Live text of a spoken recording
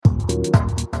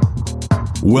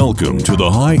Welcome to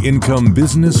the High Income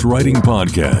Business Writing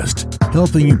Podcast,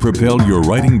 helping you propel your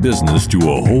writing business to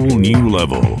a whole new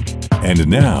level. And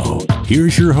now,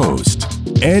 here's your host,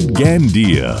 Ed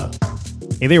Gandia.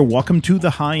 Hey there, welcome to the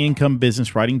High Income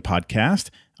Business Writing Podcast.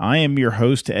 I am your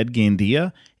host, Ed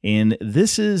Gandia, and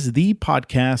this is the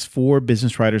podcast for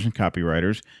business writers and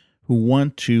copywriters who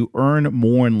want to earn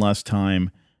more in less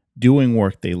time doing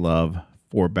work they love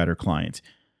for better clients.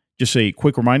 Just a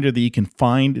quick reminder that you can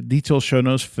find detailed show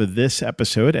notes for this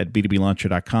episode at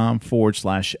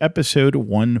b2blauncher.com/episode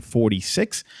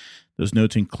 146. Those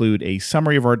notes include a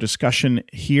summary of our discussion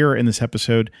here in this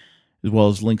episode, as well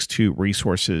as links to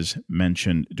resources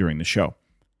mentioned during the show.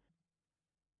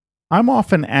 I'm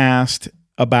often asked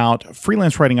about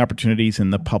freelance writing opportunities in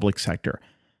the public sector.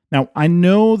 Now, I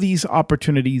know these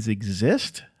opportunities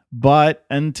exist, but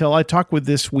until I talked with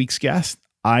this week's guest,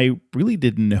 I really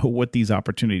didn't know what these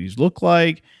opportunities look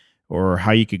like or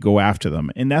how you could go after them.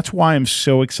 And that's why I'm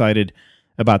so excited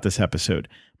about this episode.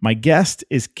 My guest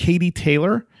is Katie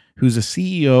Taylor, who's a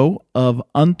CEO of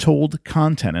Untold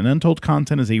Content. And Untold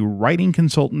Content is a writing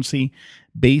consultancy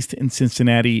based in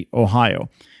Cincinnati, Ohio.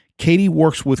 Katie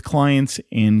works with clients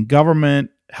in government,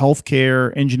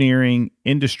 healthcare, engineering,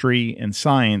 industry, and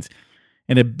science.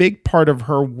 And a big part of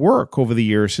her work over the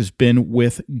years has been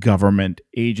with government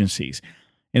agencies.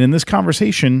 And in this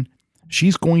conversation,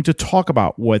 she's going to talk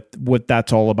about what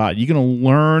that's all about. You're going to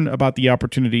learn about the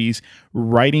opportunities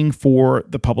writing for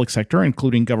the public sector,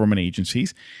 including government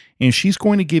agencies. And she's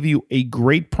going to give you a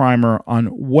great primer on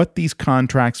what these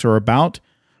contracts are about,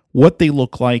 what they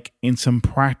look like, and some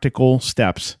practical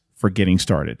steps for getting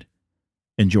started.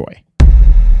 Enjoy.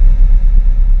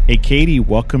 Hey, Katie,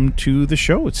 welcome to the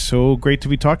show. It's so great to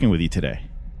be talking with you today.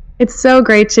 It's so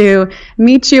great to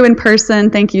meet you in person.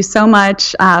 Thank you so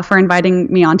much for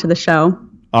inviting me onto the show.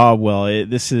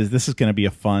 This is going to be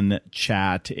a fun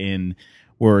chat, and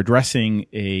we're addressing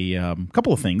a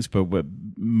couple of things, but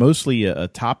mostly a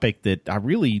topic that I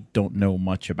really don't know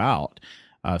much about.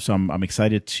 So I'm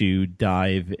excited to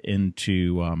dive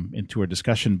into our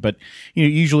discussion. But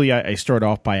usually I start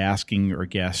off by asking our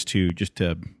guests to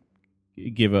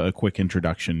give a quick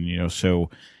introduction.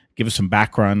 So give us some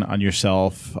background on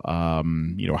yourself. What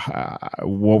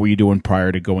were you doing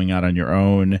prior to going out on your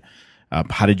own?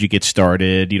 How did you get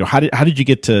started? How did you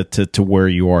get to where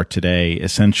you are today,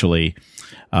 essentially?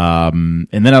 And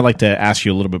then I'd like to ask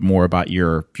you a little bit more about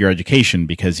your education,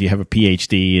 because you have a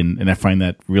PhD, and I find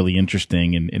that really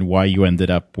interesting, and why you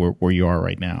ended up where you are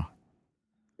right now.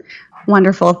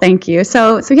 Wonderful. Thank you.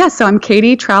 So I'm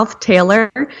Katie Trouth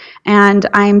Taylor, and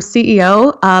I'm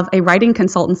CEO of a writing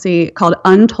consultancy called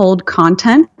Untold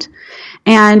Content.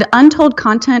 And Untold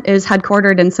Content is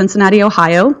headquartered in Cincinnati,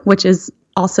 Ohio, which is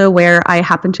also where I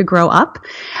happen to grow up.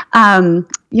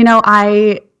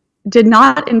 I did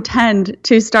not intend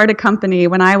to start a company.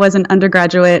 When I was an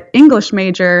undergraduate English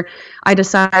major, I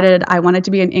decided I wanted to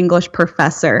be an English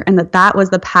professor, and that was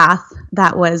the path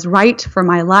that was right for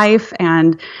my life,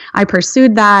 and I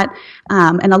pursued that,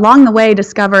 and along the way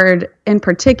discovered in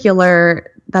particular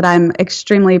that I'm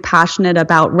extremely passionate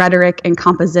about rhetoric and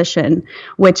composition,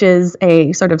 which is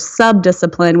a sort of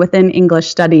sub-discipline within English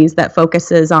studies that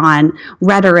focuses on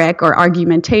rhetoric or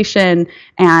argumentation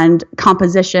and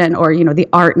composition, or the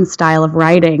art and style of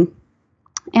writing.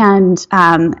 And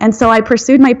so I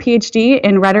pursued my PhD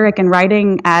in rhetoric and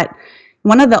writing at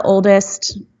one of the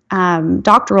oldest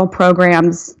doctoral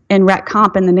programs in Rhet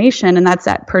Comp in the nation, and that's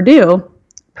at Purdue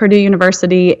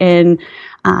University in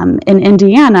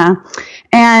Indiana.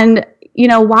 And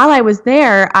while I was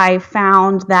there, I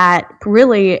found that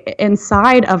really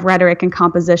inside of rhetoric and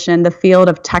composition, the field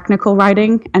of technical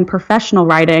writing and professional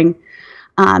writing,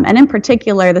 and in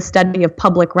particular the study of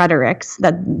public rhetorics,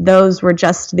 that those were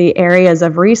just the areas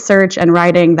of research and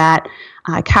writing that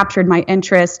captured my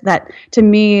interest, that to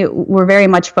me were very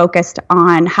much focused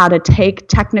on how to take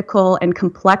technical and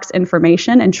complex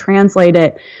information and translate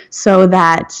it so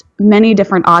that many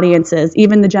different audiences,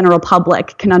 even the general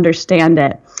public, can understand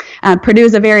it. Purdue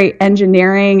is a very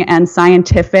engineering and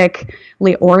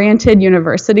scientifically oriented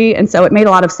university, and so it made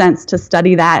a lot of sense to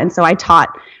study that. And so I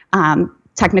taught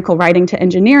technical writing to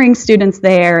engineering students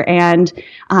there, and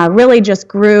really just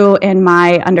grew in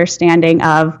my understanding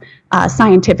of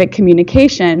scientific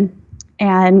communication.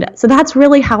 And so that's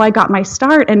really how I got my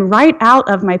start. And right out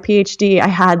of my PhD, I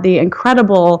had the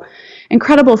incredible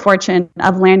fortune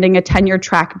of landing a tenure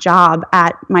track job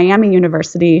at Miami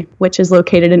University, which is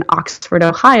located in Oxford,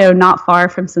 Ohio, not far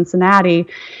from Cincinnati.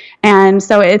 And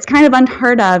so it's kind of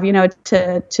unheard of,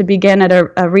 to begin at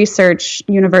a research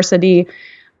university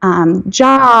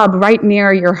job right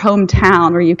near your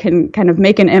hometown where you can kind of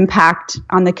make an impact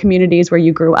on the communities where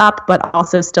you grew up, but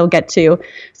also still get to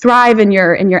thrive in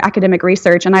your academic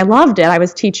research. And I loved it. I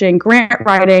was teaching grant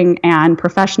writing and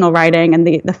professional writing, and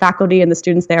the faculty and the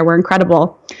students there were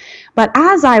incredible. But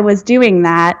as I was doing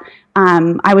that,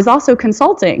 I was also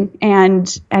consulting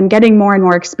and getting more and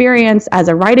more experience as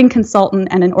a writing consultant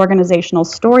and an organizational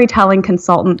storytelling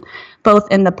consultant,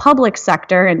 both in the public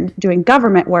sector and doing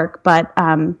government work, but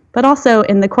also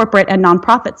in the corporate and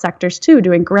nonprofit sectors too,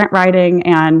 doing grant writing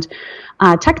and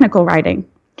technical writing.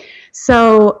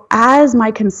 So as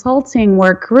my consulting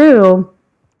work grew,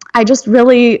 I just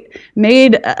really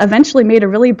eventually made a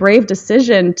really brave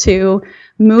decision to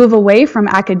move away from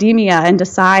academia and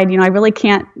decide, I really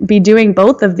can't be doing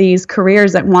both of these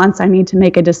careers at once. I need to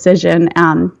make a decision.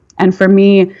 And for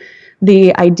me,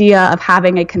 the idea of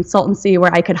having a consultancy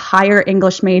where I could hire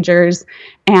English majors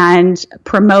and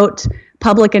promote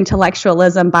public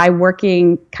intellectualism by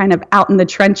working kind of out in the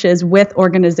trenches with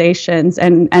organizations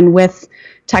and with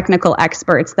technical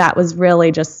experts, that was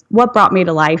really just what brought me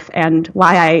to life and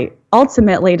why I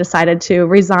ultimately decided to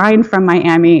resign from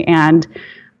Miami and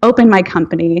open my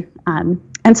company.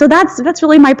 And so that's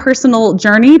really my personal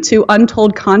journey to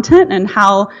Untold Content and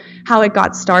how it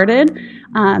got started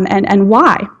and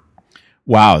why.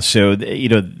 Wow. So,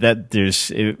 that there's,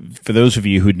 for those of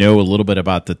you who know a little bit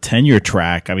about the tenure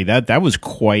track, I mean, that was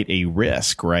quite a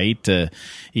risk, right?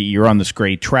 You're on this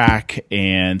great track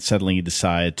and suddenly you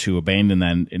decide to abandon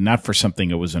that, and not for something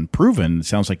that was unproven. It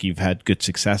sounds like you've had good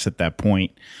success at that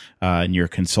point in your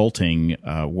consulting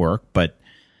work, but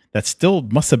that still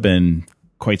must have been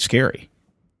quite scary.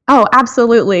 Oh,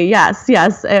 absolutely. Yes.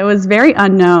 It was very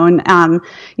unknown.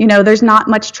 There's not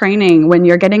much training when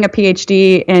you're getting a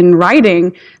PhD in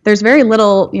writing. There's very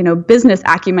little, business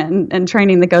acumen and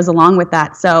training that goes along with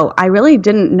that. So I really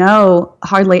didn't know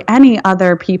hardly any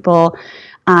other people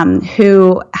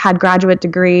who had graduate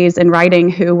degrees in writing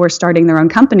who were starting their own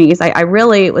companies. I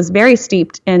really was very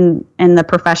steeped in the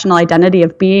professional identity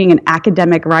of being an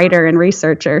academic writer and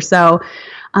researcher. So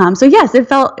yes, it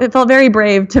felt very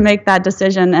brave to make that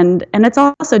decision, and it's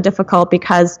also difficult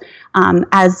because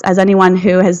as anyone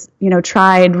who has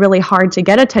tried really hard to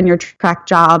get a tenure track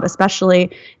job, especially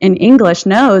in English,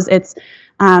 knows it's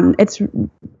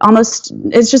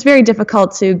just very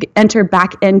difficult to enter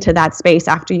back into that space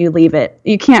after you leave it.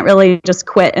 You can't really just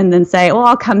quit and then say, "Well,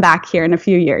 I'll come back here in a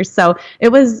few years." So it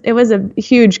was a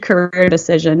huge career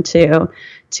decision to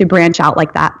branch out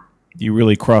like that. You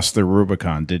really crossed the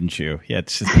Rubicon, didn't you? Yeah,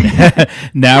 it's just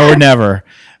now or never.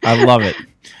 I love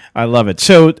it.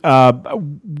 So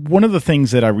one of the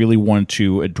things that I really want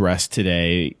to address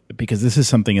today, because this is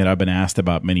something that I've been asked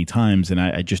about many times, and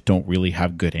I just don't really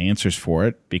have good answers for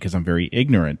it because I'm very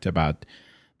ignorant about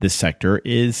this sector,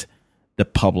 is the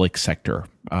public sector.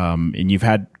 And you've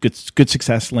had good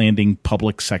success landing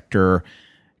public sector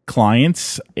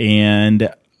clients, and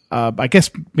I guess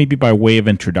maybe by way of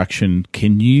introduction,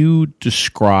 can you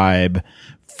describe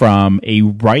from a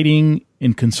writing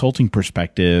and consulting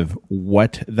perspective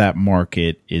what that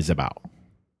market is about?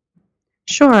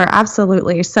 Sure,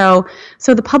 absolutely. So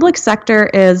the public sector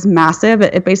is massive.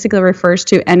 It basically refers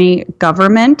to any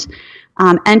government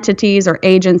entities or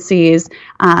agencies.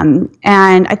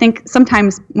 And I think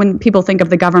sometimes when people think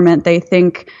of the government, they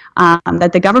think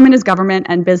that the government is government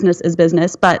and business is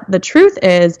business. But the truth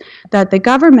is that the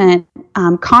government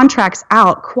contracts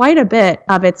out quite a bit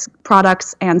of its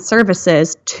products and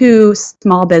services to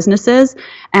small businesses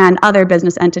and other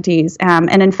business entities. And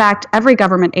in fact, every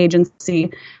government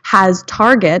agency has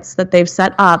targets that they've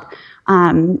set up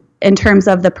in terms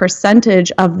of the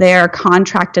percentage of their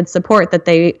contracted support that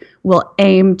they will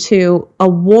aim to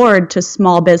award to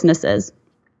small businesses.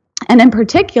 And in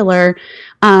particular,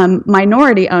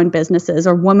 minority-owned businesses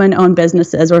or woman-owned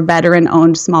businesses or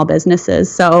veteran-owned small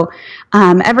businesses. So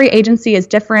every agency is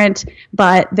different,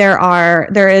 but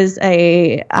there is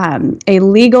a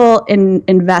legal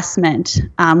investment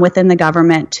within the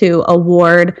government to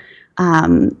award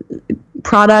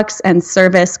products and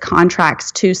service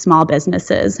contracts to small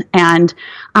businesses, and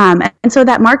so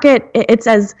that market it's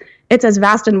as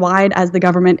vast and wide as the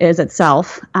government is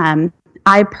itself.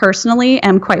 I personally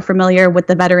am quite familiar with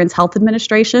the Veterans Health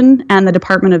Administration and the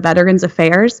Department of Veterans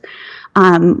Affairs.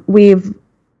 We've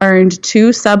earned 2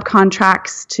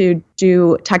 subcontracts to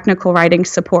do technical writing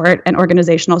support and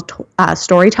organizational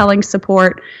storytelling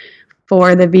support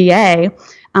for the VA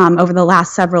over the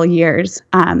last several years.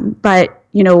 But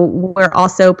we're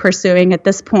also pursuing, at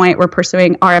this point, we're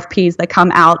pursuing RFPs that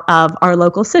come out of our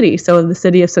local city. So the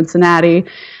city of Cincinnati,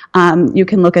 you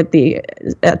can look at the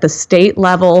state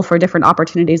level for different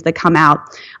opportunities that come out.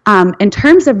 In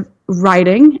terms of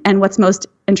writing, and what's most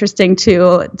interesting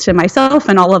to myself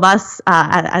and all of us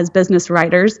as business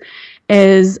writers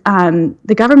is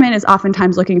the government is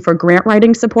oftentimes looking for grant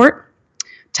writing support,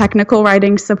 technical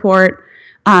writing support,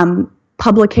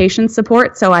 publication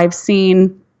support. So I've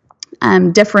seen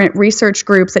different research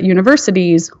groups at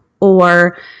universities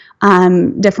or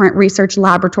different research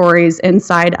laboratories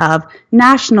inside of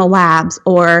national labs,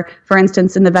 or, for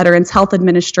instance, in the Veterans Health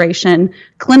Administration,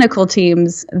 clinical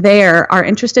teams there are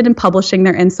interested in publishing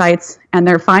their insights and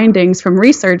their findings from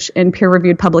research in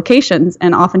peer-reviewed publications,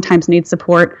 and oftentimes need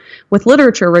support with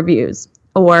literature reviews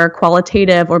or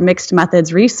qualitative or mixed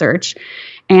methods research,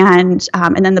 and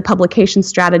then the publication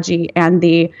strategy and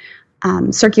the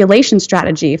circulation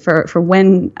strategy for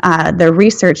when the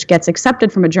research gets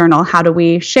accepted from a journal. How do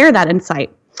we share that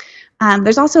insight?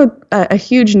 There's also a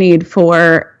huge need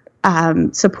for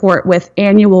support with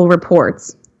annual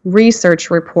reports, research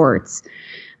reports.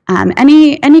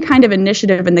 Any kind of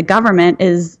initiative in the government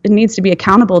it needs to be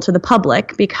accountable to the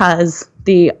public, because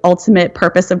the ultimate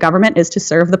purpose of government is to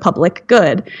serve the public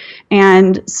good.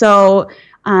 And so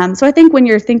I think when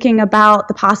you're thinking about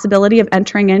the possibility of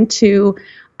entering into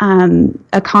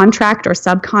a contract or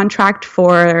subcontract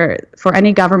for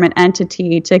any government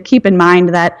entity, to keep in mind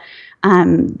that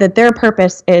their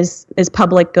purpose is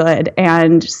public good,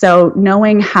 and so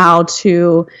knowing how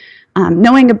to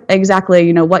knowing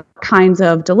exactly what kinds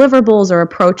of deliverables or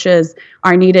approaches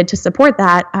are needed to support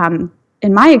that.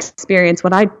 In my experience,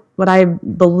 what I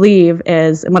believe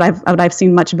is, and what I've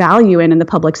seen much value in the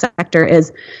public sector,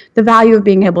 is the value of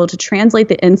being able to translate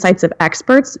the insights of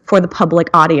experts for the public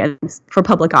audience, for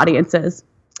public audiences.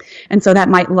 And so that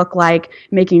might look like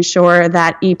making sure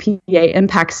that EPA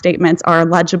impact statements are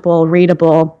legible,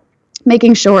 readable,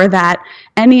 making sure that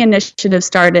any initiative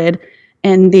started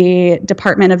in the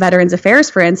Department of Veterans Affairs,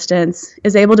 for instance,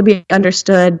 is able to be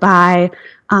understood by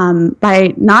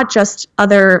not just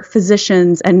other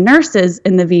physicians and nurses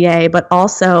in the VA, but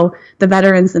also the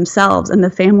veterans themselves and the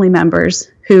family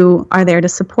members who are there to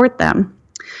support them.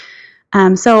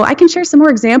 So I can share some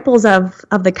more examples of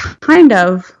the kind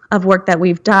of work that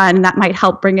we've done, and that might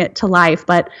help bring it to life.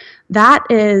 But that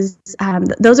is,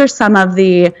 those are some of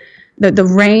the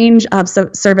range of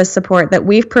service support that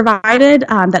we've provided,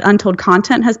 that Untold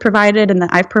Content has provided, and that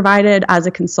I've provided as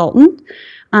a consultant,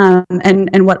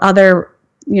 and what other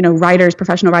writers,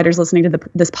 professional writers listening to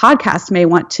this podcast may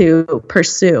want to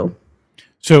pursue.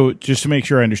 So just to make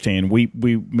sure I understand, we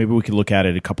maybe we could look at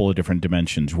it a couple of different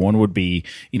dimensions. One would be,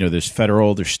 there's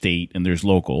federal, there's state, and there's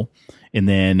local. And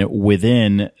then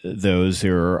within those,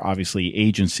 there are obviously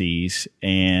agencies,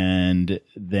 and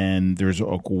then there's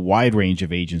a wide range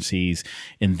of agencies.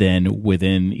 And then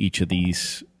within each of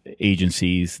these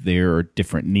agencies, there are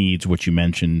different needs, which you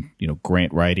mentioned,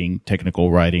 grant writing,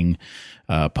 technical writing,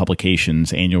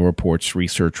 publications, annual reports,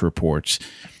 research reports,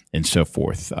 and so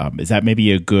forth. Is that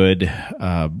maybe a good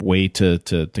way to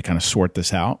kind of sort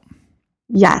this out?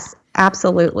 Yes,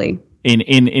 absolutely.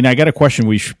 And I got a question.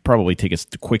 We should probably take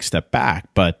a quick step back,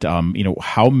 but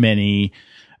how many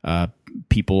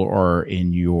people are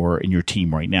in your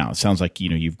team right now? It sounds like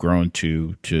you've grown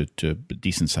to a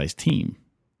decent sized team.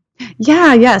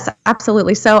 Yeah, yes,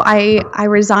 absolutely. So I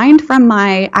resigned from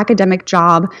my academic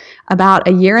job about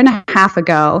a year and a half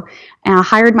ago, and I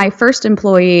hired my first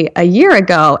employee a year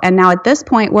ago, and now at this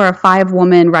point we're a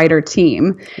 5-woman writer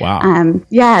team. Wow.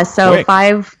 Yeah, so Quick.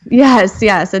 5. Yes,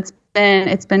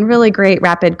 it's been really great,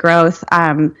 rapid growth,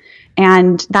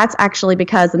 and that's actually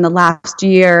because in the last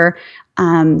year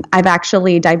I've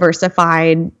actually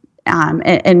diversified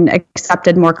and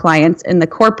accepted more clients in the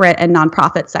corporate and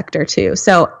nonprofit sector too.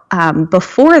 So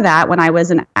before that, when I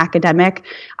was an academic,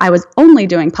 I was only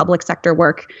doing public sector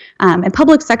work, and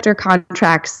public sector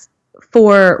contracts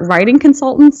for writing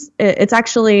consultants. It's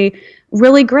actually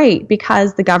really great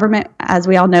because the government, as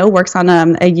we all know, works on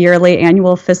a yearly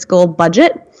annual fiscal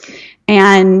budget.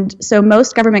 And so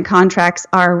most government contracts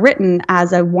are written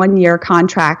as a 1-year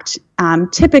contract,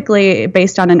 typically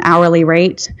based on an hourly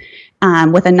rate,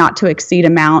 with a not to exceed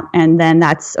amount. And then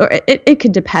it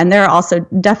could depend. There are also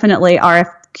definitely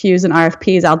RFQs and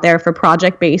RFPs out there for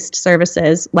project-based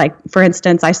services. Like, for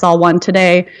instance, I saw one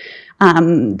today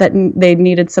that they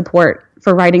needed support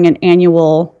for writing an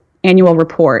annual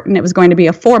report, and it was going to be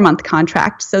a 4-month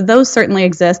contract. So those certainly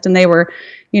exist, and they were,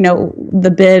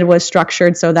 the bid was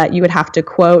structured so that you would have to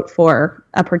quote for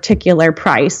a particular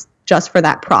price just for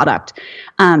that product.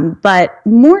 But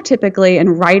more typically in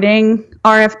writing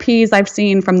RFPs, I've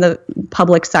seen from the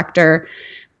public sector,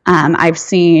 I've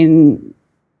seen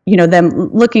them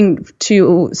looking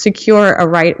to secure a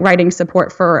writing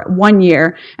support for 1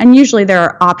 year. And usually there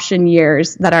are option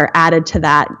years that are added to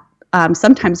that,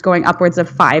 sometimes going upwards of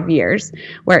 5 years,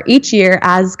 where each year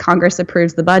as Congress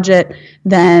approves the budget,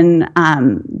 then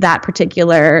that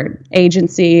particular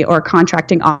agency or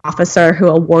contracting officer who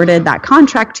awarded that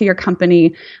contract to your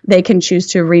company, they can choose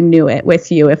to renew it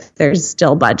with you if there's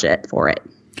still budget for it.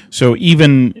 So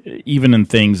even in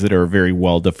things that are very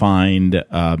well defined,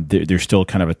 there's still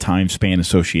kind of a time span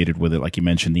associated with it. Like you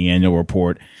mentioned, the annual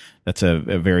report, that's a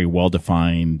very well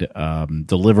defined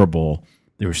deliverable.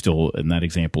 There was still, in that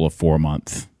example, a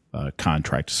 4-month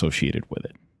contract associated with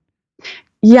it.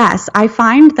 Yes, I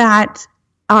find that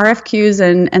RFQs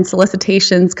and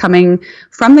solicitations coming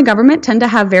from the government tend to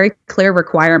have very clear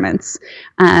requirements.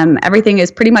 Everything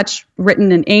is pretty much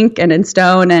written in ink and in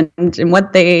stone, and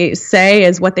what they say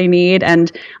is what they need. And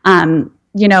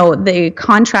the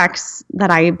contracts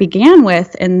that I began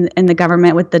with in the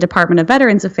government with the Department of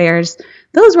Veterans Affairs,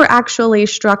 those were actually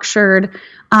structured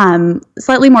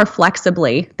slightly more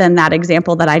flexibly than that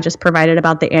example that I just provided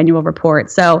about the annual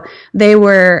report. So they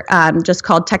were just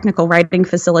called Technical Writing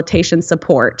Facilitation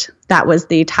Support. That was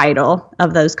the title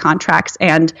of those contracts.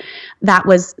 And that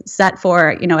was set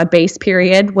for, a base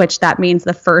period, which that means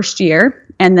the first year,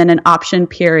 and then an option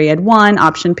period 1,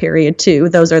 option period 2.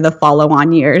 Those are the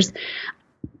follow-on years.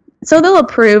 So they'll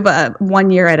approve 1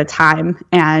 year at a time,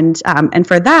 and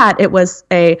for that it was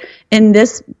in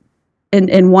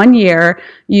 1 year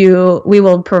we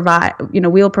will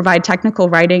provide technical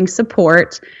writing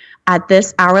support at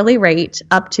this hourly rate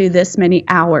up to this many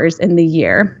hours in the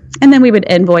year, and then we would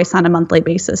invoice on a monthly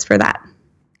basis for that.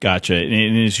 Gotcha.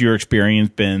 And has your experience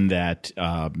been that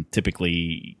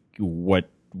typically what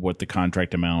the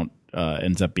contract amount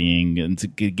ends up being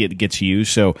and gets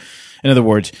used? So in other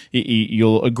words,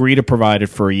 you'll agree to provide it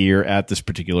for a year at this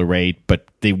particular rate, but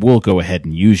they will go ahead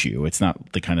and use you. It's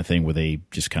not the kind of thing where they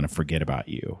just kind of forget about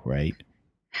you, right?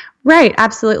 Right.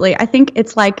 Absolutely. I think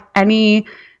it's like any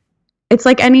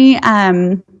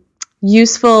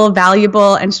useful,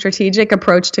 valuable, and strategic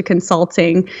approach to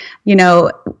consulting.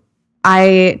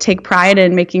 I take pride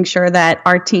in making sure that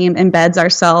our team embeds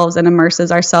ourselves and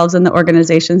immerses ourselves in the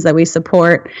organizations that we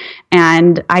support.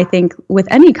 And I think with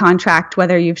any contract,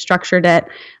 whether you've structured it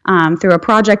through a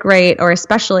project rate, or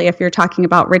especially if you're talking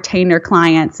about retainer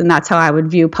clients, and that's how I would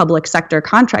view public sector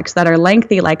contracts that are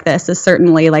lengthy like this, is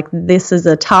certainly like this is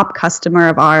a top customer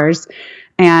of ours.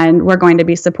 And we're going to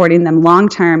be supporting them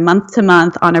long-term, month to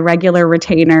month on a regular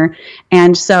retainer.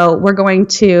 And so we're going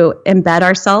to embed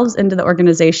ourselves into the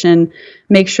organization,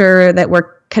 make sure that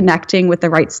we're connecting with the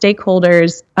right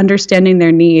stakeholders, understanding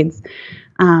their needs.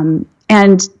 And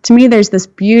to me, there's this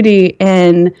beauty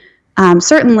in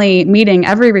certainly meeting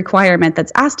every requirement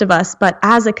that's asked of us. But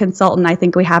as a consultant, I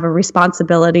think we have a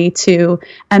responsibility to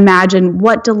imagine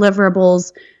what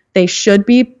deliverables they should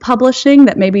be publishing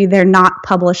that maybe they're not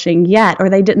publishing yet, or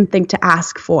they didn't think to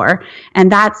ask for.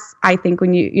 And that's, I think,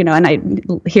 when and I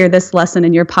hear this lesson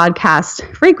in your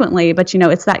podcast frequently, but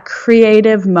it's that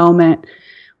creative moment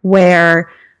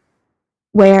where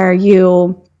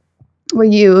you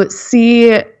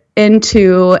see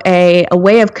into a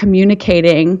way of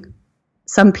communicating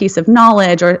some piece of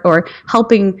knowledge, or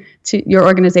helping to your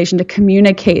organization to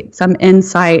communicate some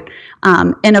insight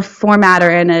in a format or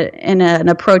in an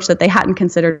approach that they hadn't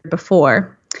considered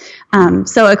before.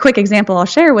 So a quick example I'll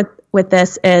share with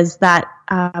this is that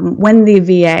when the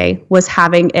VA was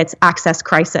having its access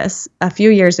crisis a few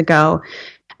years ago,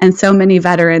 and so many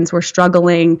veterans were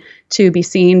struggling to be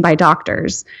seen by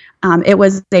doctors, it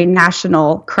was a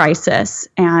national crisis,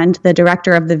 and the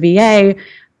director of the VA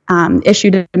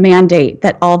issued a mandate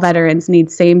that all veterans need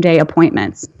same-day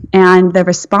appointments. And the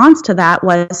response to that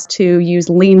was to use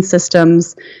lean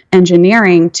systems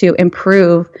engineering to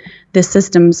improve the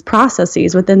system's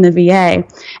processes within the VA.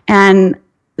 And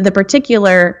the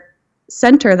particular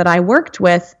center that I worked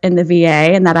with in the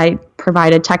VA and that I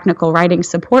provided technical writing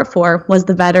support for was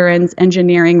the Veterans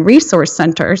Engineering Resource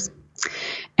Centers.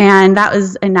 And that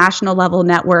was a national level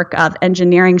network of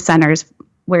engineering centers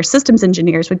where systems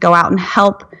engineers would go out and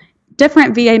help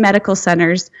different VA medical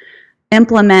centers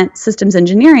implement systems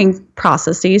engineering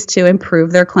processes to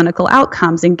improve their clinical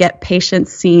outcomes and get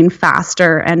patients seen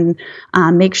faster and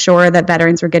make sure that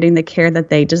veterans were getting the care that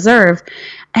they deserve.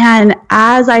 And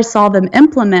as I saw them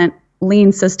implement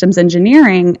lean systems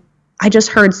engineering, I just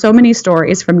heard so many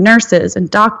stories from nurses and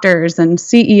doctors and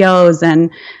CEOs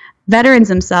and veterans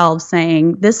themselves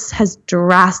saying, this has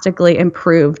drastically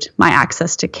improved my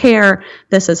access to care.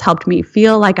 This has helped me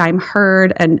feel like I'm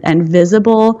heard and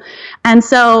visible. And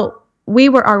so we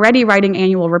were already writing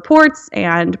annual reports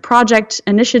and project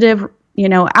initiative,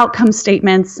 outcome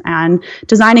statements and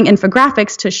designing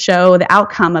infographics to show the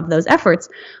outcome of those efforts.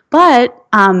 But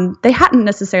they hadn't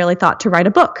necessarily thought to write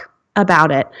a book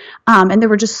about it. And there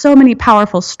were just so many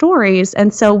powerful stories.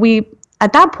 And so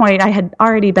at that point, I had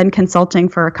already been consulting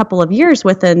for a couple of years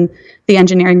within the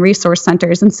engineering resource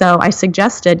centers. And so I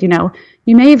suggested,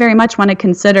 you may very much want to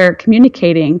consider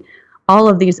communicating all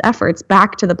of these efforts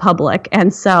back to the public.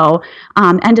 And so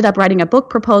ended up writing a book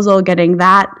proposal, getting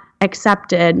that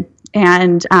accepted.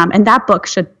 And that book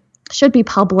should be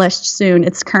published soon.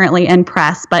 It's currently in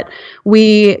press, but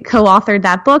we co-authored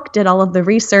that book, did all of the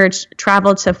research,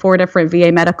 traveled to 4 different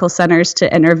VA medical centers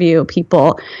to interview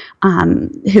people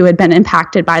who had been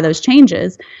impacted by those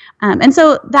changes. And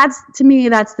so that's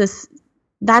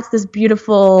this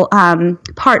beautiful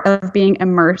part of being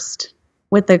immersed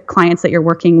with the clients that you're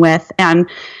working with. And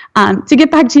to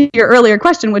get back to your earlier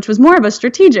question, which was more of a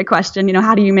strategic question,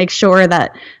 how do you make sure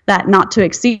that not to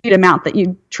exceed amount, that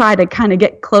you try to kind of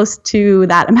get close to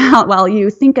that amount while you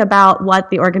think about what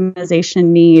the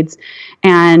organization needs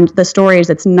and the stories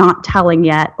it's not telling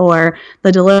yet, or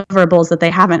the deliverables that they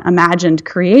haven't imagined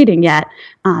creating yet.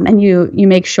 And you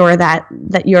make sure that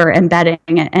you're embedding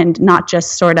and not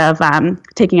just sort of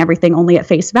taking everything only at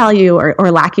face value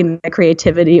or lacking the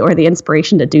creativity or the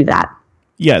inspiration to do that.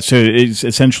 Yeah, so it's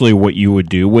essentially what you would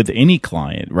do with any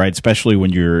client, right? Especially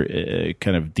when you're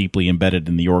kind of deeply embedded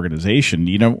in the organization.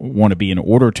 You don't want to be an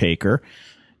order taker.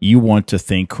 You want to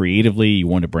think creatively. You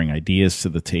want to bring ideas to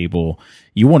the table.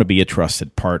 You want to be a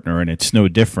trusted partner, and it's no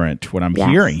different. What I'm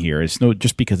hearing here is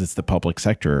just because it's the public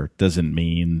sector doesn't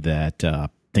mean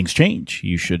that things change.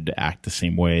 You should act the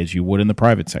same way as you would in the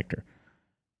private sector.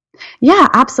 Yeah,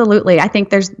 absolutely. I think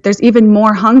there's even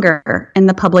more hunger in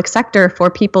the public sector for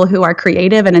people who are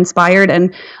creative and inspired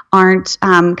and aren't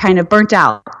kind of burnt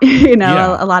out.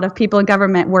 A lot of people in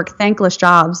government work thankless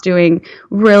jobs doing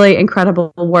really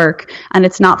incredible work, and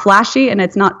it's not flashy and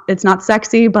it's not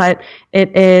sexy, but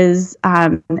it is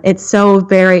it's so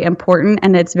very important,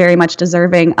 and it's very much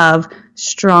deserving of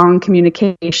strong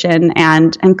communication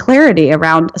and clarity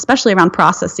especially around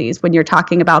processes when you're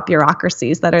talking about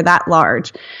bureaucracies that are that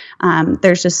large.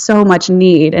 There's just so much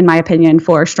need, in my opinion,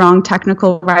 for strong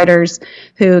technical writers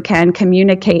who can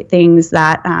communicate things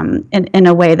that in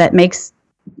a way that makes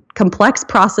complex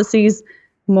processes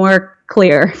more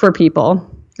clear for people,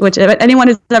 which anyone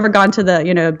who's ever gone to the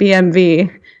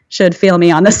BMV should feel me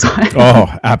on this one.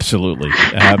 Oh, absolutely.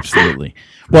 Absolutely.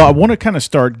 Well, I want to kind of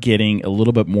start getting a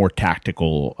little bit more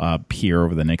tactical here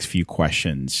over the next few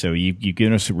questions. So you've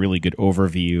given us a really good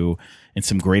overview and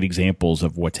some great examples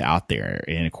of what's out there.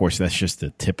 And of course, that's just the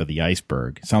tip of the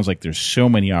iceberg. It sounds like there's so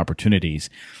many opportunities.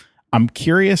 I'm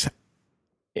curious,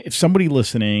 if somebody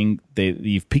listening,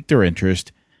 you've piqued their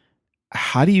interest,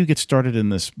 how do you get started in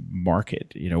this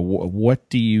market? What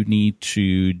do you need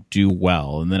to do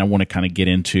well? And then I want to kind of get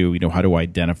into, how to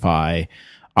identify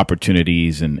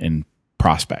opportunities and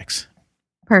prospects.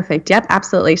 Perfect. Yep,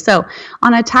 absolutely. So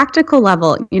on a tactical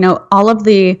level, all of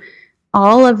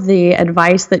the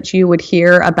advice that you would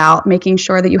hear about making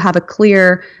sure that you have a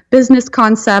clear business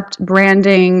concept,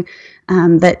 branding,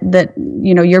 that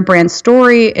your brand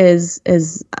story is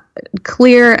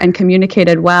clear and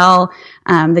communicated well,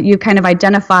 that you've kind of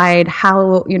identified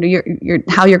how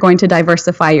you're going to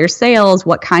diversify your sales,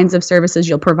 what kinds of services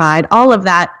you'll provide. All of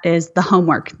that is the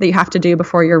homework that you have to do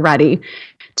before you're ready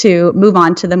to move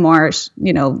on to the more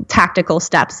tactical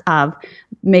steps of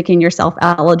making yourself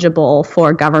eligible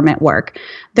for government work.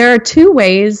 There are two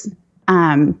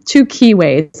key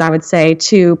ways, I would say,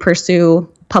 to pursue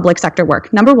public sector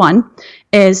work. Number one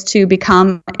is to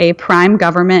become a prime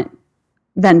government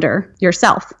vendor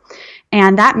yourself.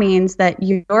 And that means that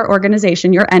your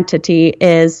organization, your entity,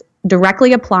 is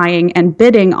directly applying and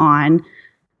bidding on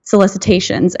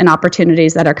solicitations and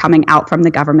opportunities that are coming out from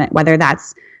the government, whether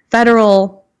that's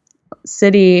federal,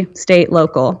 city, state,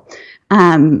 local.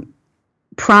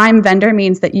 Prime vendor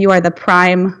means that you are the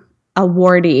prime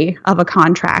awardee of a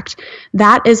contract.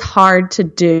 That is hard to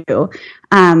do.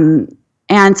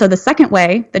 And so the second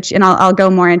way and I'll go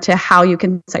more into how you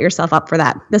can set yourself up for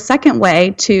that. The second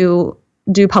way to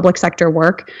do public sector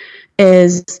work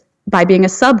is by being a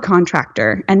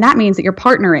subcontractor. And that means that you're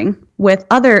partnering with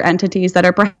other entities that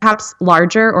are perhaps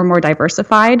larger or more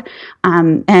diversified,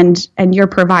 and you're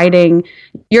providing,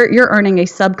 you're earning a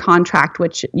subcontract,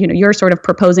 which you're sort of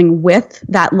proposing with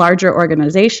that larger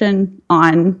organization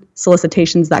on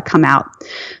solicitations that come out.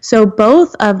 So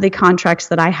both of the contracts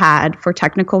that I had for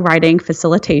technical writing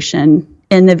facilitation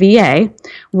in the VA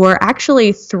were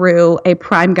actually through a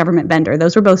prime government vendor.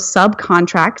 Those were both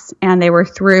subcontracts, and they were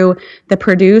through the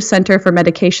Purdue Center for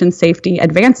Medication Safety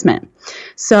Advancement.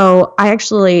 So I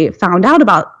actually found out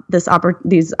about these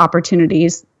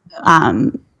opportunities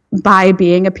by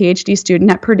being a PhD student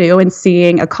at Purdue and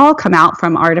seeing a call come out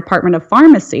from our Department of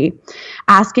Pharmacy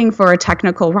asking for a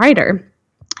technical writer.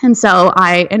 And so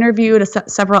I interviewed,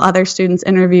 several other students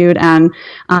interviewed, and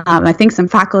I think some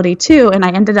faculty too, and I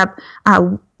ended up,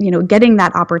 getting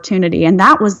that opportunity, and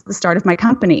that was the start of my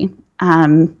company.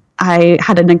 I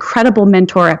had an incredible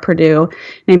mentor at Purdue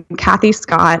named Kathy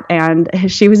Scott, and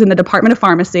she was in the Department of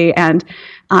Pharmacy and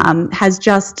has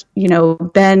just,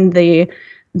 been the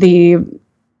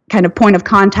kind of point of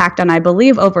contact on, I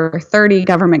believe, over 30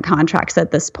 government contracts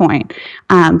at this point.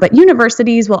 But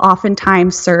universities will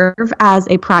oftentimes serve as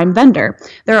a prime vendor.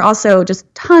 There are also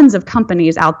just tons of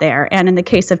companies out there. And in the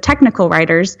case of technical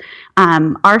writers,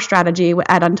 our strategy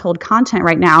at Untold Content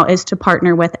right now is to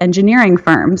partner with engineering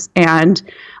firms and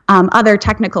other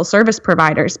technical service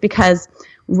providers, because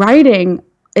writing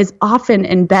is often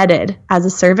embedded as a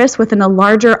service within a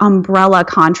larger umbrella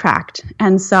contract.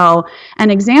 And so an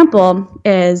example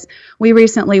is we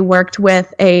recently worked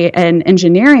with an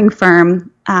engineering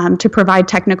firm to provide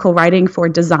technical writing for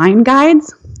design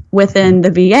guides within the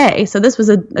VA. So this was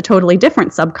a totally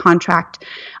different subcontract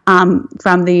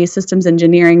from the Systems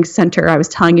Engineering Center I was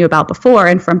telling you about before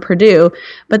and from Purdue.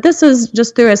 But this was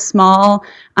just through a small,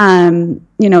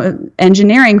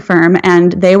 engineering firm,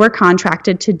 and they were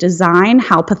contracted to design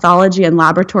how pathology and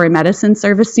laboratory medicine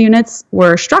service units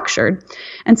were structured.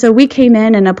 And so we came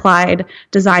in and applied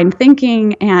design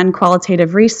thinking and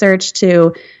qualitative research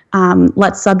to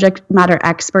let subject matter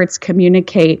experts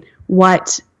communicate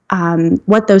what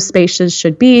those spaces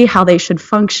should be, how they should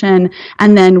function,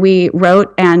 and then we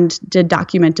wrote and did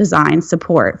document design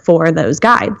support for those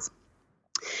guides.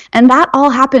 And that all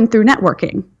happened through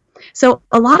networking. So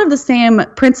a lot of the same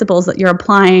principles that you're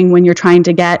applying when you're trying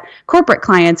to get corporate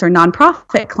clients or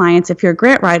nonprofit clients, if you're a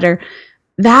grant writer,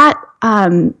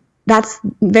 that's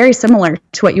very similar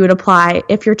to what you would apply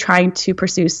if you're trying to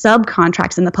pursue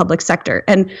subcontracts in the public sector.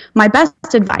 And my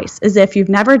best advice is, if you've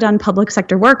never done public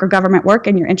sector work or government work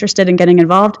and you're interested in getting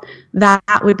involved,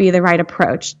 that would be the right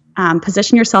approach.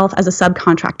 Position yourself as a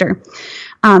subcontractor.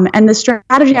 And the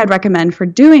strategy I'd recommend for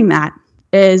doing that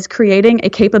is creating a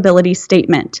capability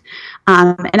statement.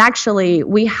 And actually,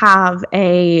 we have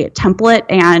a template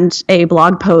and a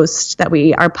blog post that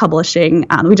we are publishing.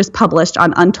 We just published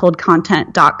on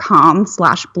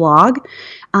untoldcontent.com/blog.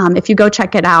 If you go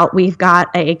check it out, we've got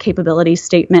a capability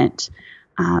statement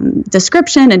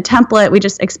description and template. We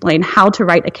just explain how to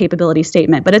write a capability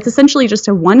statement, but it's essentially just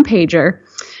a one-pager,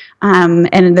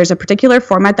 and there's a particular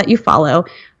format that you follow.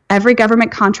 Every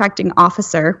government contracting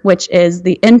officer, which is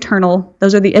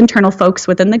those are the internal folks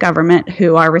within the government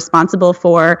who are responsible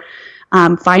for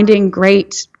finding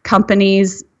great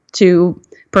companies to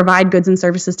provide goods and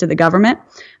services to the government.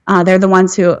 They're the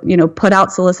ones who, put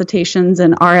out solicitations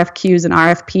and RFQs and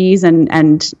RFPs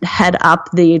and head up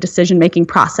the decision-making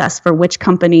process for which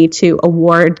company to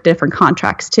award different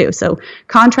contracts to. So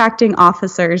contracting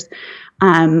officers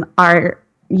are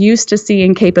used to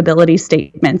seeing capability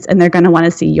statements, and they're going to want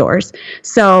to see yours.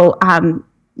 So,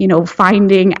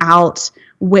 finding out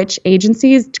which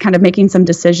agencies, kind of making some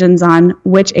decisions on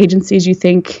which agencies you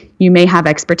think you may have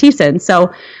expertise in.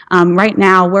 So right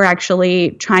now we're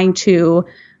actually trying to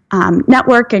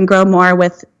network and grow more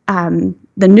with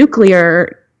the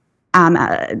nuclear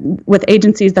with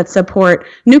agencies that support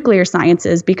nuclear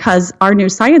sciences, because our new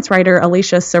science writer,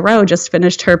 Alicia Serow, just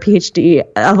finished her PhD,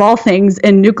 of all things,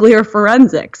 in nuclear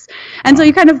forensics. And so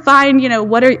you kind of find,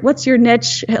 what's your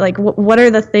niche? Like, what are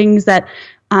the things that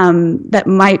that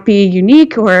might be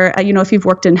unique, or, if you've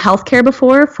worked in healthcare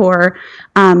before for,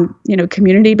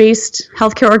 community-based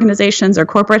healthcare organizations or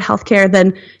corporate healthcare,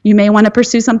 then you may want to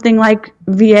pursue something like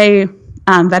VA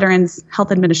Veterans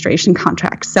Health Administration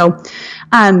contracts. So,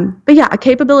 but yeah, a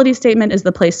capability statement is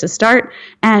the place to start.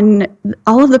 And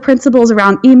all of the principles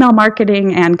around email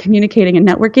marketing and communicating and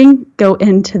networking go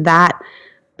into that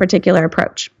particular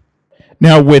approach.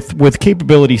 Now, with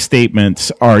capability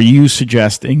statements, are you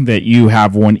suggesting that you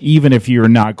have one even if you're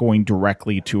not going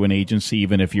directly to an agency,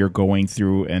 even if you're going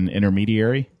through an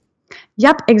intermediary?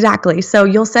 Yep, exactly. So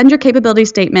you'll send your capability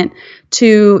statement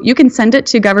you can send it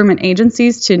to government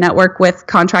agencies to network with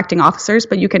contracting officers,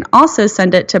 but you can also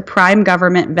send it to prime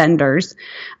government vendors.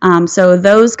 So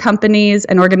those companies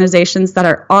and organizations that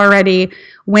are already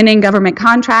winning government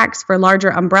contracts for larger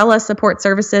umbrella support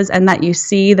services, and that you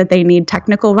see that they need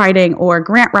technical writing or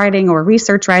grant writing or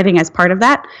research writing as part of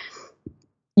that.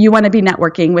 You want to be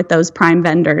networking with those prime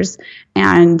vendors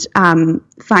and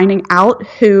finding out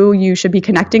who you should be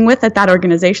connecting with at that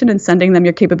organization and sending them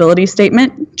your capability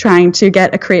statement, trying to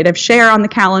get a creative share on the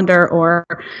calendar or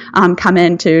come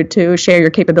in to share your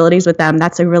capabilities with them.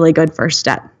 That's a really good first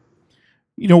step.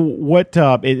 You know what?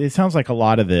 It sounds like a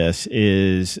lot of this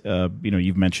is,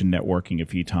 you've mentioned networking a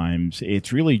few times.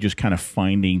 It's really just kind of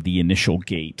finding the initial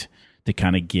gate to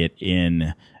kind of get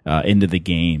into the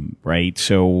game, right?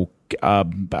 So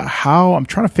how I'm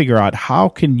trying to figure out how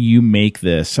can you make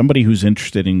this somebody who's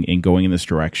interested in going in this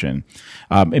direction,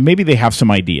 and maybe they have some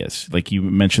ideas, like you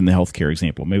mentioned the healthcare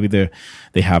example. Maybe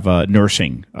they have a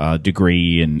nursing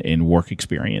degree and work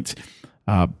experience.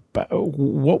 But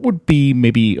what would be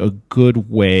maybe a good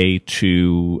way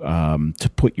to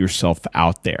put yourself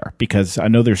out there? Because I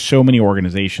know there's so many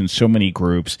organizations, so many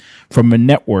groups. From a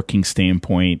networking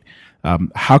standpoint,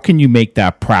 how can you make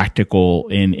that practical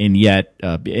and yet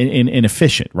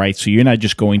efficient, right? So you're not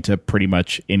just going to pretty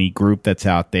much any group that's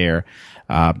out there.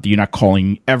 You're not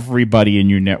calling everybody in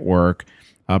your network.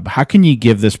 How can you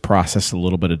give this process a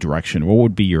little bit of direction? What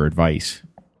would be your advice?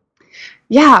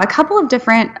 Yeah, a couple of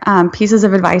different pieces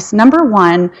of advice. Number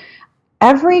one,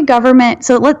 every government,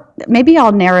 maybe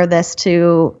I'll narrow this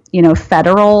to,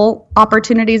 federal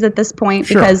opportunities at this point,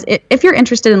 sure. Because if you're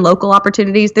interested in local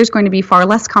opportunities, there's going to be far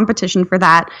less competition for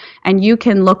that. And you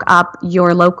can look up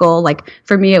your local, like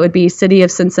for me, it would be City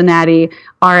of Cincinnati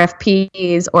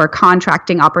RFPs or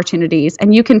contracting opportunities.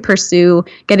 And you can pursue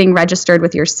getting registered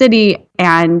with your city.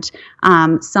 And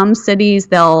some cities,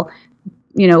 they'll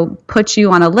put you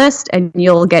on a list and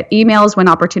you'll get emails when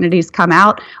opportunities come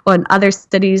out. Or in other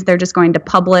cities, they're just going to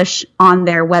publish on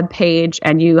their webpage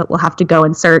and you will have to go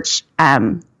and search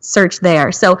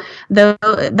there. So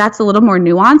that's a little more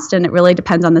nuanced and it really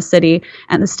depends on the city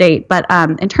and the state. But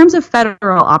in terms of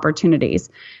federal opportunities,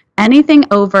 any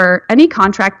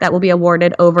contract that will be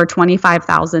awarded over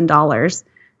 $25,000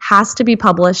 has to be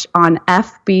published on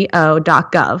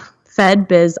fbo.gov,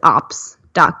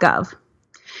 fedbizops.gov.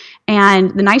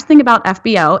 And the nice thing about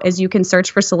FBO is you can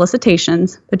search for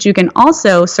solicitations, but you can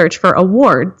also search for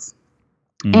awards.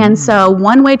 Mm-hmm. And so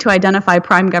one way to identify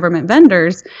prime government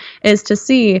vendors is to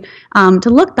see, to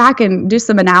look back and do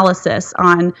some analysis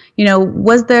on,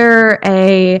 was there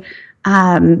a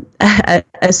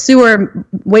sewer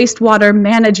wastewater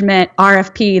management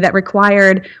RFP that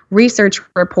required research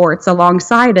reports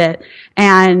alongside it,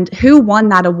 and who won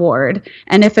that award,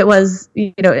 and if it was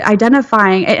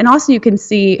identifying, and also you can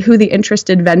see who the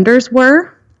interested vendors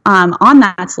were on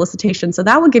that solicitation. So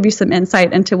that will give you some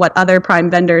insight into what other prime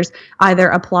vendors either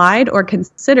applied or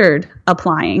considered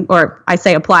applying, or I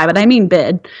say apply, but I mean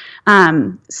bid.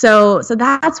 So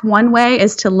that's one way,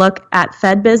 is to look at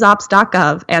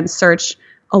fedbizops.gov and search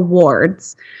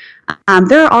awards.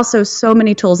 There are also so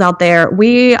many tools out there.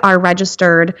 We are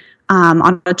registered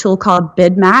on a tool called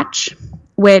BidMatch,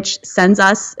 which sends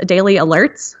us daily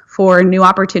alerts for new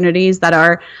opportunities that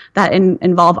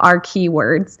involve our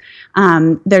keywords.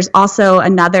 There's also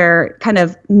another kind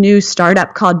of new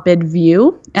startup called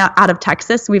BidView out of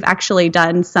Texas. We've actually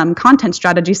done some content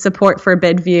strategy support for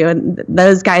BidView, and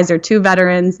those guys are two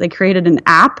veterans. They created an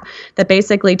app that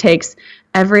basically takes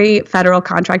every federal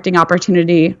contracting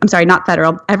opportunity,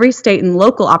 every state and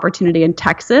local opportunity in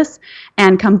Texas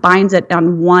and combines it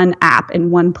on one app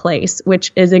in one place,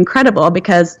 which is incredible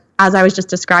because, as I was just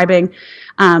describing,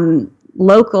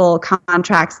 local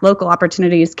contracts, local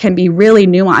opportunities can be really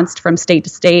nuanced from state to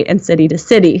state and city to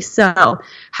city. So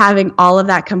having all of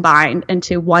that combined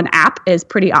into one app is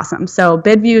pretty awesome. So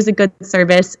BidView is a good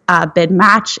service.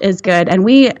 BidMatch is good. And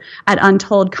we at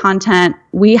Untold Content,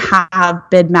 we have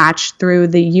BidMatch through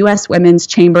the U.S. Women's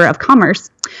Chamber of Commerce.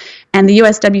 And the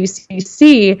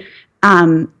USWCC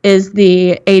is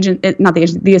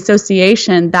the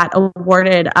association that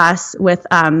awarded us with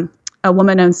a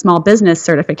woman-owned small business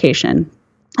certification.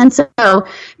 And so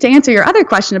to answer your other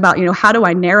question about, how do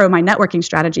I narrow my networking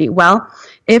strategy? Well,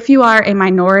 if you are a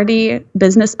minority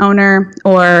business owner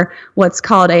or what's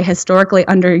called a historically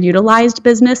underutilized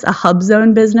business, a hub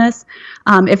zone business,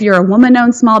 if you're a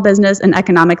woman-owned small business, an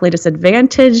economically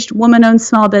disadvantaged woman-owned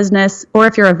small business, or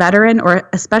if you're a veteran or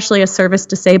especially a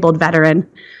service-disabled veteran,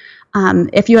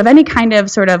 If you have any kind of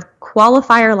sort of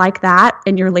qualifier like that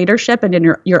in your leadership and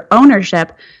in your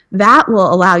ownership, that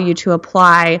will allow you to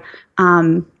apply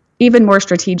even more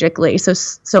strategically.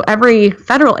 So every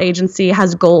federal agency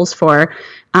has goals for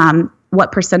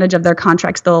what percentage of their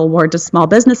contracts they'll award to small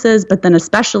businesses, but then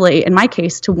especially, in my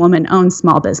case, to woman-owned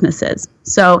small businesses.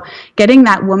 So getting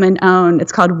that woman-owned,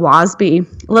 it's called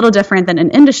WOSB, a little different than an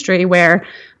industry where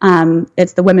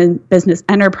it's the Women Business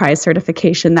Enterprise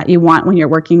certification that you want when you're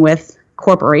working with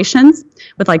corporations,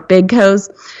 with like big cos.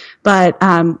 But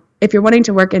if you're wanting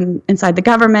to work inside the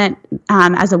government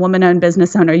as a woman-owned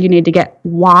business owner, you need to get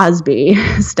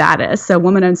WOSB status, so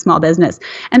woman-owned small business.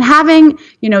 And having,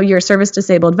 your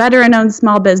service-disabled veteran-owned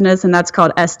small business, and that's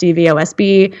called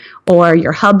SDVOSB, or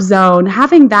your hub zone,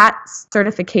 having that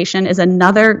certification is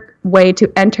another way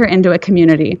to enter into a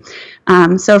community.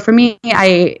 So for me,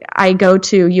 I go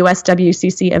to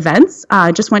USWCC events.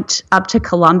 Just went up to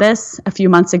Columbus a few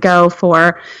months ago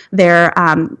for their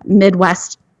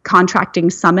Midwest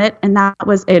Contracting Summit, and that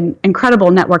was an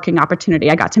incredible networking opportunity.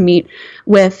 I got to meet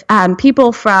with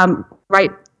people from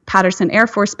Wright-Patterson Air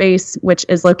Force Base, which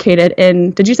is located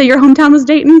in, did you say your hometown was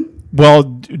Dayton?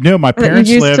 Well, no, my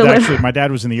parents lived, actually, my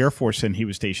dad was in the Air Force, and he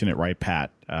was stationed at Wright-Pat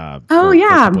for a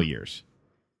couple of years.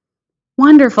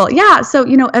 Wonderful. Yeah. So,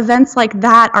 events like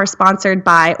that are sponsored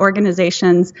by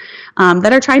organizations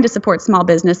that are trying to support small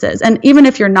businesses. And even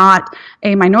if you're not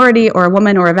a minority or a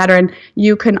woman or a veteran,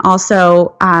 you can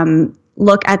also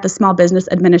look at the Small Business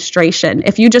Administration.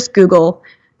 If you just Google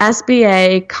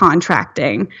SBA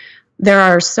contracting, there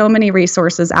are so many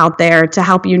resources out there to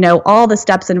help you know all the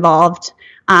steps involved.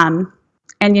 And,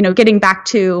 getting back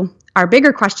to our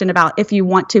bigger question about if you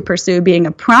want to pursue being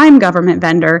a prime government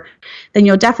vendor, then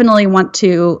you'll definitely want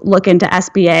to look into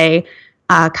SBA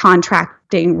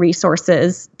contracting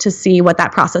resources to see what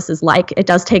that process is like. It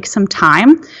does take some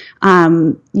time.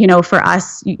 For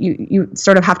us, you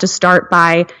sort of have to start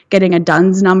by getting a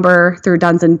DUNS number through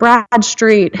Duns &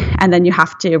 Bradstreet, and then you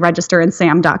have to register in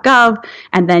SAM.gov,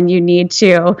 and then you need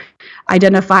to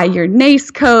identify your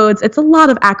NAICE codes. It's a lot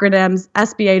of acronyms.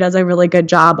 SBA does a really good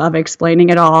job of explaining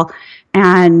it all.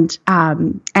 And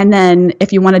then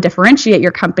if you want to differentiate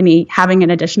your company, having an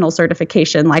additional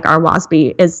certification like our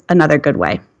WOSB is another good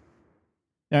way.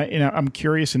 I'm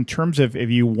curious in terms of if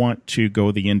you want to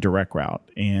go the indirect route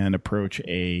and approach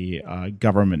a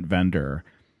government vendor,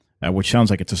 which sounds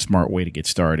like it's a smart way to get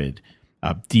started.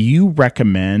 Do you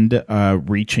recommend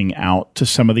reaching out to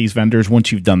some of these vendors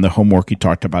once you've done the homework you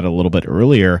talked about a little bit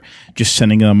earlier, just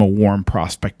sending them a warm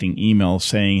prospecting email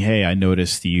saying, hey, I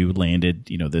noticed you landed,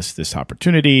 this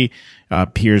opportunity.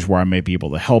 Here's where I may be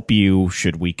able to help you.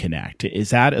 Should we connect?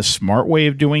 Is that a smart way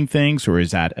of doing things, or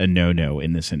is that a no-no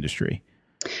in this industry?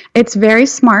 It's very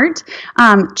smart.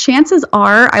 Chances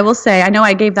are, I will say, I know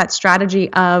I gave that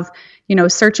strategy of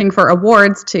searching for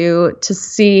awards to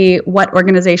see what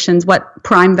organizations, what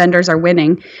prime vendors are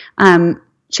winning.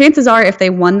 Chances are, if they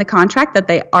won the contract, that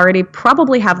they already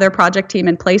probably have their project team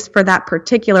in place for that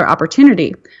particular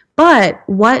opportunity. But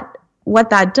what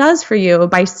that does for you,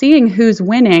 by seeing who's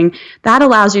winning, that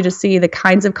allows you to see the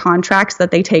kinds of contracts that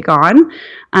they take on.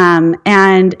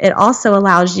 And it also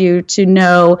allows you to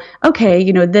know, okay,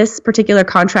 this particular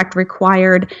contract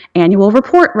required annual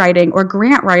report writing or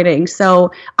grant writing.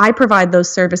 So I provide those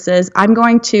services. I'm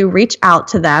going to reach out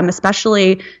to them,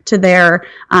 especially to their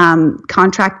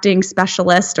contracting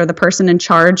specialist or the person in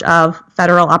charge of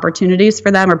federal opportunities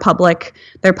for them, or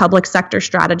their public sector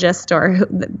strategist, or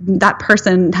that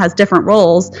person has different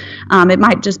roles. It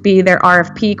might just be their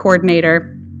RFP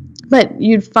coordinator. But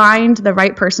you'd find the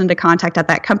right person to contact at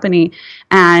that company.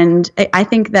 And I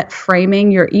think that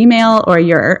framing your email or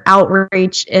your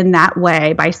outreach in that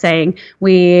way, by saying,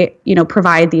 we,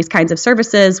 provide these kinds of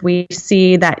services, we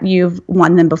see that you've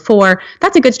won them before,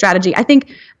 that's a good strategy. I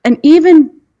think an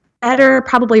even better,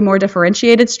 probably more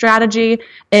differentiated strategy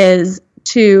is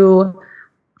to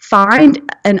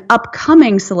find an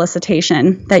upcoming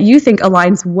solicitation that you think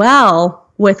aligns well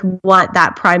with what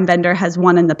that prime vendor has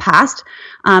won in the past.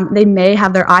 They may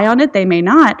have their eye on it, they may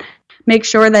not. Make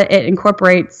sure that it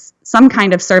incorporates some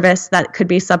kind of service that could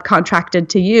be subcontracted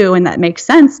to you and that makes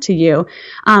sense to you.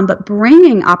 But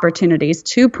bringing opportunities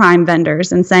to prime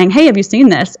vendors and saying, hey, have you seen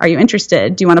this? Are you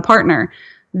interested? Do you want to partner?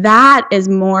 that is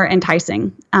more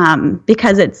enticing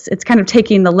because it's kind of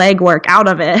taking the legwork out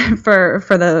of it for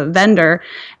the vendor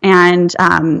and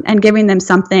giving them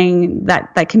something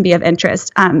that can be of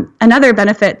interest. Another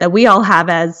benefit that we all have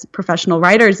as professional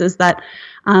writers is that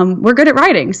we're good at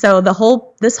writing. So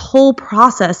this whole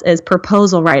process is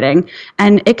proposal writing,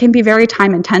 and it can be very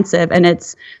time intensive, and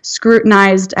it's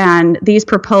scrutinized. And these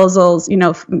proposals,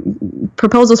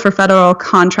 proposals for federal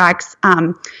contracts,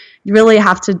 you really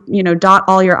have to, dot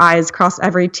all your I's, cross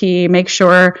every T, make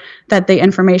sure that the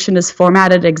information is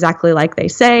formatted exactly like they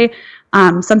say.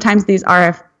 Sometimes these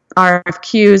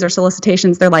RFQs or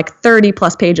solicitations, they're like 30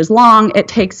 plus pages long. It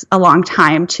takes a long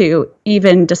time to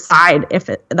even decide if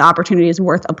the opportunity is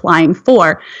worth applying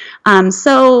for.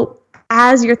 So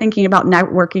as you're thinking about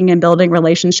networking and building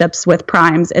relationships with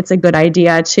primes, it's a good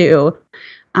idea to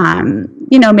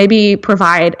maybe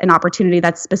provide an opportunity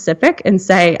that's specific and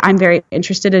say, I'm very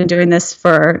interested in doing this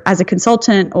as a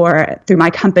consultant or through my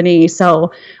company.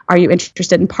 So are you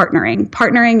interested in partnering?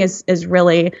 Partnering is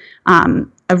really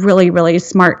a really, really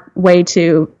smart way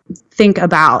to think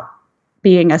about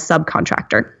being a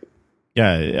subcontractor.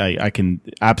 Yeah, I can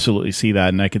absolutely see that.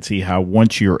 And I can see how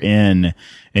once you're in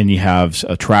and you have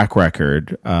a track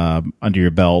record under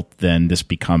your belt, then this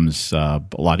becomes a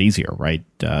lot easier, right?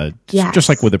 Yes. Just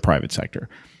like with the private sector.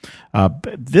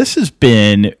 This has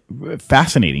been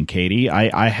fascinating, Katie.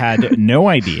 I had no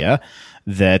idea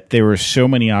that there were so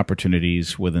many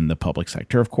opportunities within the public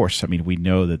sector. Of course, I mean, we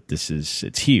know that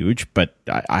it's huge, but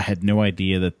I had no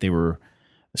idea that they were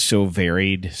so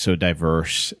varied, so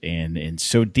diverse, and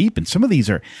so deep. And some of these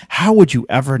are, how would you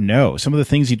ever know? Some of the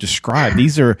things you describe,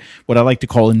 these are what I like to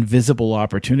call invisible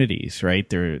opportunities, right?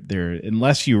 They're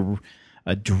unless you're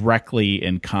directly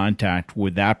in contact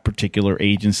with that particular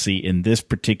agency in this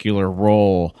particular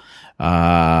role,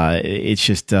 it's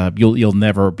just you'll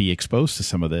never be exposed to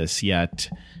some of this. Yet,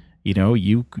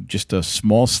 you just a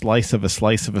small slice of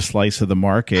the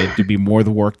market to be more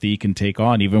the work that you can take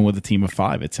on, even with a team of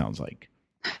 5. It sounds like.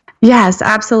 Yes,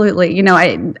 absolutely.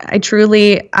 I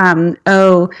truly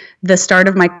owe the start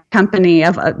of my company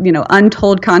of,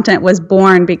 Untold Content was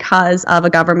born because of a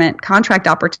government contract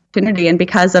opportunity and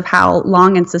because of how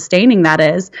long and sustaining that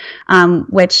is,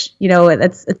 which,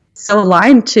 it's so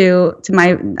aligned to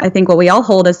I think what we all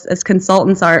hold as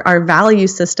consultants, our value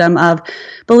system of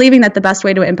believing that the best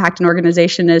way to impact an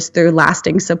organization is through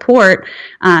lasting support,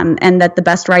 and that the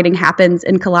best writing happens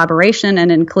in collaboration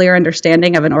and in clear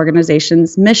understanding of an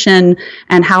organization's mission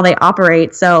and how they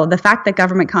operate. So the fact that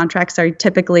government contracts are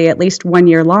typically at least 1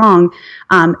 year long,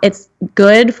 it's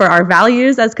good for our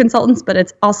values as consultants, but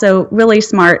it's also really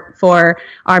smart for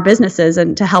our businesses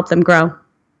and to help them grow.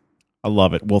 I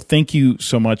love it. Well, thank you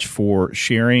so much for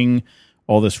sharing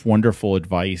all this wonderful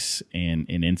advice and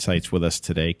insights with us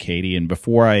today, Katie. And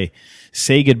before I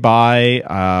say goodbye,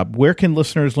 where can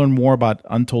listeners learn more about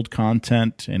Untold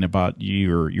Content and about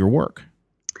your work?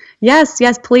 Yes,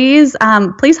 please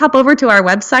hop over to our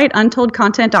website,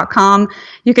 untoldcontent.com.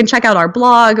 You can check out our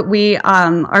blog. We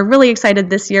are really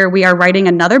excited this year. We are writing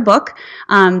another book.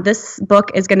 This book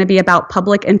is going to be about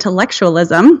public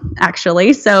intellectualism,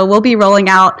 actually. So we'll be rolling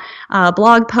out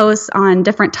blog posts on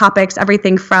different topics,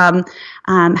 everything from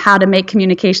how to make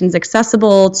communications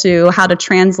accessible to how to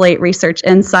translate research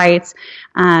insights.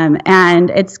 And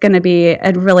it's going to be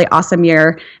a really awesome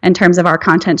year in terms of our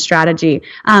content strategy.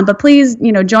 But please,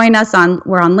 join us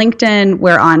we're on LinkedIn,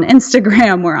 we're on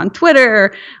Instagram, we're on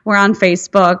Twitter, we're on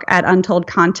Facebook at Untold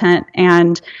Content.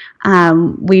 And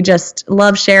we just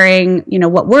love sharing,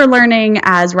 what we're learning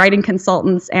as writing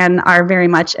consultants and are very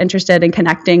much interested in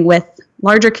connecting with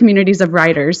larger communities of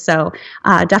writers. So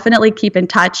definitely keep in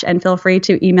touch and feel free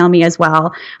to email me as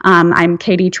well. I'm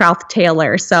Katie Trouth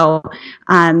Taylor. So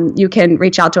you can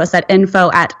reach out to us at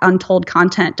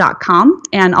info@untoldcontent.com,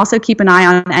 and also keep an eye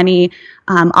on any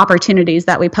opportunities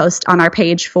that we post on our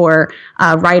page for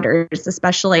writers,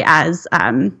 especially as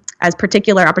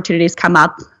particular opportunities come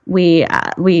up. We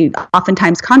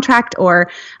oftentimes contract, or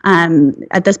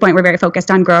at this point, we're very focused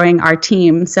on growing our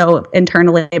team. So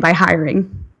internally by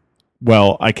hiring.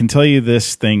 Well, I can tell you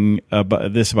this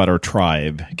about our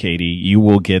tribe, Katie. You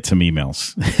will get some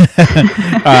emails.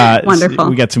 Wonderful.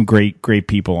 We got some great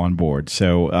people on board.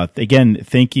 So again,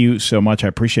 thank you so much. I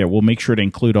appreciate it. We'll make sure to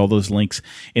include all those links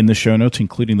in the show notes,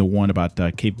 including the one about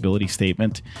capability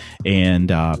statement. And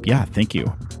thank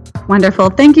you. Wonderful.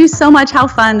 Thank you so much. How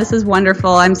fun. This is wonderful.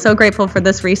 I'm so grateful for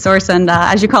this resource. And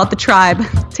as you call it, the tribe.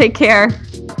 Take care.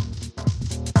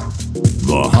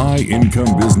 The High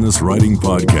Income Business Writing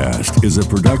Podcast is a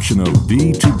production of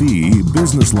B2B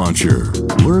Business Launcher.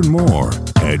 Learn more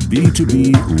at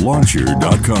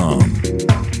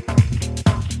b2blauncher.com.